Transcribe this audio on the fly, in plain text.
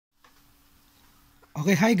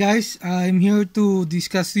Okay, hi guys. I'm here to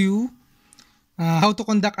discuss you how to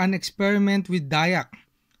conduct an experiment with DIAC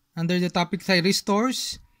under the topic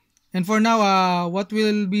thyristors. And for now, what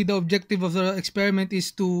will be the objective of the experiment is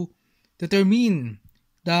to determine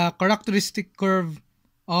the characteristic curve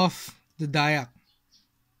of the DIAC.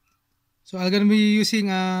 So I'm going to be using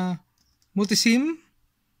Multisim,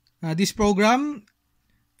 this program,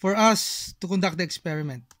 for us to conduct the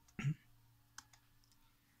experiment.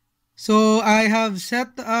 So I have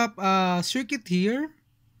set up a circuit here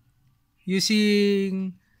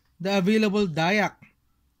using the available DIAC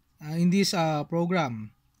in this program.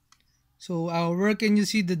 So where can you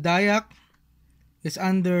see the DIAC is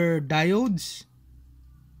under diodes,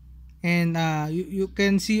 and you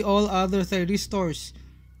can see all other thyristors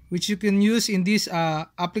which you can use in this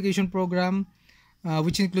application program,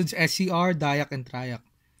 which includes SCR, DIAC, and TRIAC.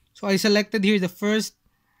 So I selected here the first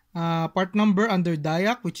part number under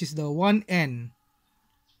DIAC, which is the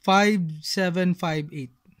 1N5758.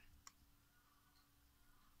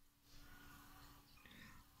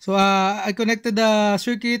 So I connected the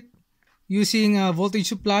circuit using a voltage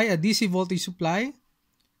supply, a DC voltage supply,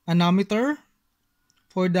 an ammeter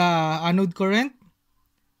for the anode current,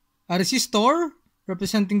 a resistor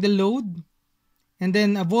representing the load, and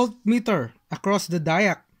then a voltmeter across the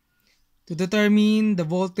DIAC to determine the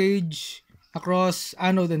voltage across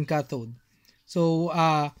anode and cathode. So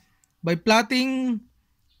by plotting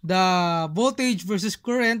the voltage versus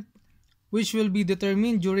current, which will be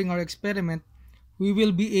determined during our experiment, we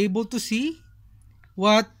will be able to see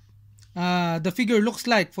what the figure looks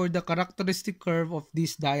like for the characteristic curve of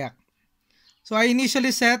this DIAC. So I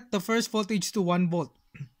initially set the first voltage to 1 volt.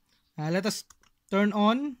 Let us turn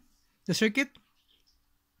on the circuit.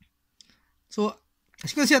 So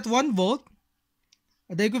as you can see, at 1 volt,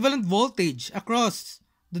 the equivalent voltage across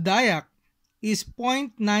the DIAC is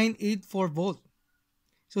 0.984 volt.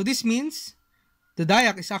 So this means the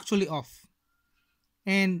DIAC is actually off,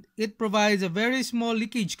 and it provides a very small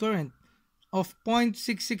leakage current of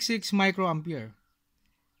 0.666 microampere.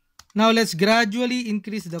 Now let's gradually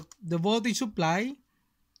increase the voltage supply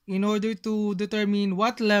in order to determine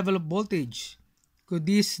what level of voltage could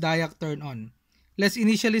this DIAC turn on. Let's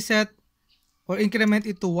initially set or increment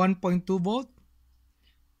it to 1.2 volt.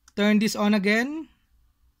 Turn this on again.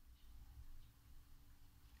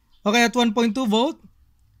 Okay, at 1.2 volt,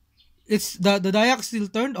 it's the DIAC still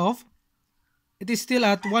turned off. It is still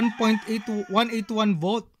at 1.181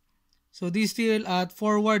 volt. So this is still at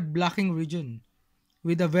forward blocking region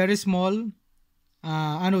with a very small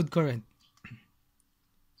anode current.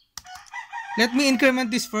 Let me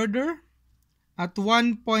increment this further at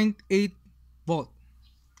 1.8 volt.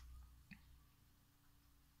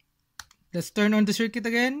 Let's turn on the circuit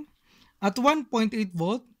again. At 1.8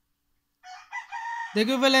 volt, the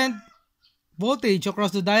equivalent voltage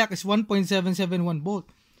across the DIAC is 1.771 volt.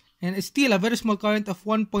 And it's still a very small current of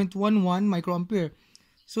 1.11 microampere.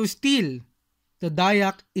 So still, the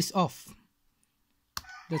DIAC is off.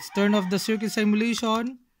 Let's turn off the circuit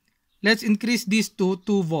simulation. Let's increase this to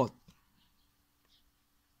 2 volt.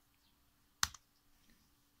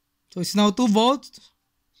 So it's now 2 volts.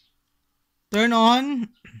 Turn on.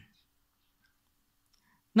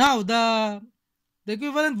 Now, the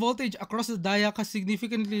equivalent voltage across the DIAC has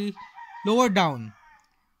significantly lowered down.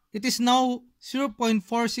 It is now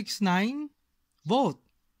 0.469 volt,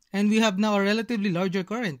 and we have now a relatively larger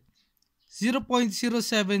current,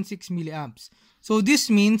 0.076 milliamps. So this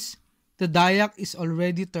means the DIAC is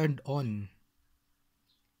already turned on.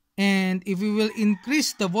 And if we will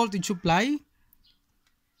increase the voltage supply,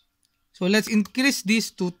 so let's increase this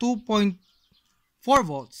to 2.4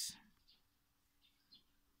 volts.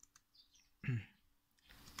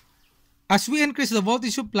 As we increase the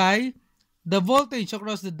voltage supply, the voltage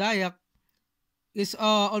across the DIAC is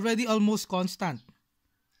already almost constant.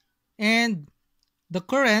 And the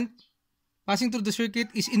current passing through the circuit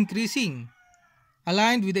is increasing,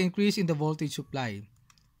 aligned with the increase in the voltage supply.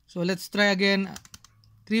 So let's try again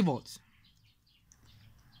 3 volts.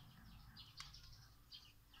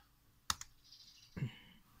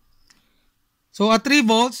 So at 3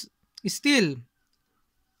 volts, is still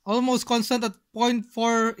almost constant at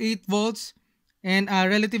 0.48 volts and a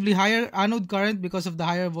relatively higher anode current because of the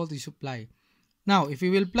higher voltage supply. Now, if we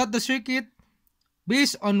will plot the circuit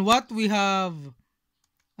based on what we have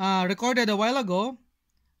recorded a while ago,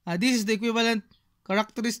 this is the equivalent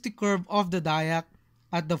characteristic curve of the DIAC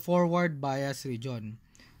at the forward bias region.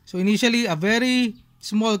 So initially, a very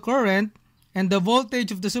small current and the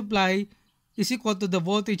voltage of the supply is equal to the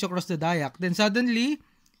voltage across the DIAC. Then suddenly,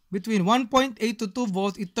 between 1.8 to 2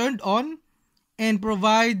 volts, it turned on and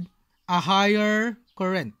provide a higher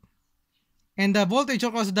current. And the voltage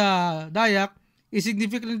across the diac is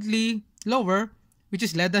significantly lower, which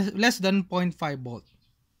is less than 0.5 volt.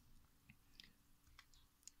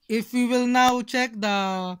 If we will now check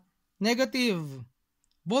the negative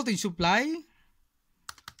voltage supply,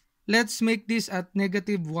 let's make this at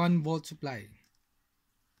negative 1 volt supply.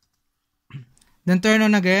 Then turn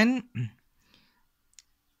on again.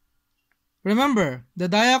 Remember, the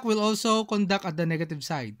diac will also conduct at the negative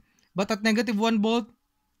side. But at negative 1 volt,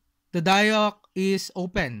 the diac is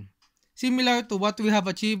open, similar to what we have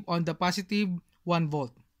achieved on the positive 1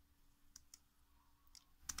 volt.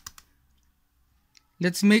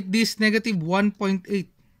 Let's make this negative 1.8.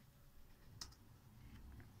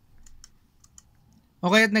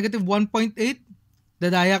 Okay, at negative 1.8, the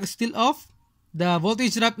diac is still off. The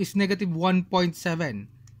voltage drop is negative 1.7.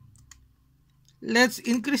 Let's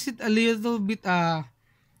increase it a little bit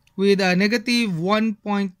with a negative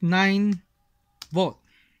 1.9 volt.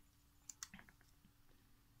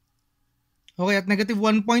 Okay, at negative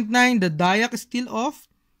 1.9, the diac is still off.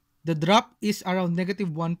 The drop is around negative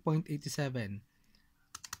 1.87.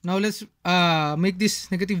 Now let's make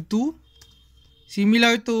this negative 2.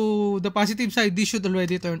 Similar to the positive side, this should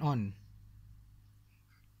already turn on.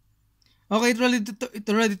 Okay, it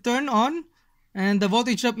already turned on, and the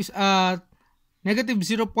voltage drop is at negative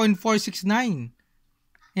 0.469.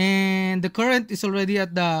 And the current is already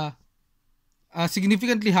at the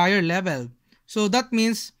significantly higher level. So that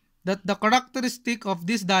means that the characteristic of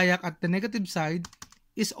this diac at the negative side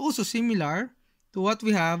is also similar to what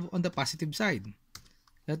we have on the positive side.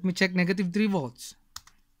 Let me check negative 3 volts.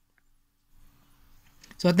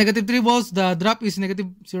 So at negative 3 volts, the drop is negative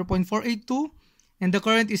 0.482 and the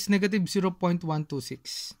current is negative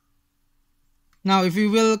 0.126. Now, if we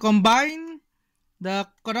will combine the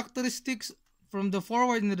characteristics from the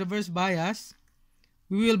forward and the reverse bias,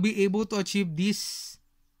 we will be able to achieve this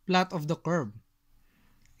plot of the curve.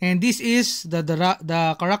 And this is the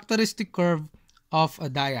characteristic curve of a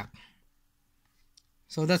diac.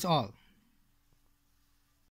 So that's all.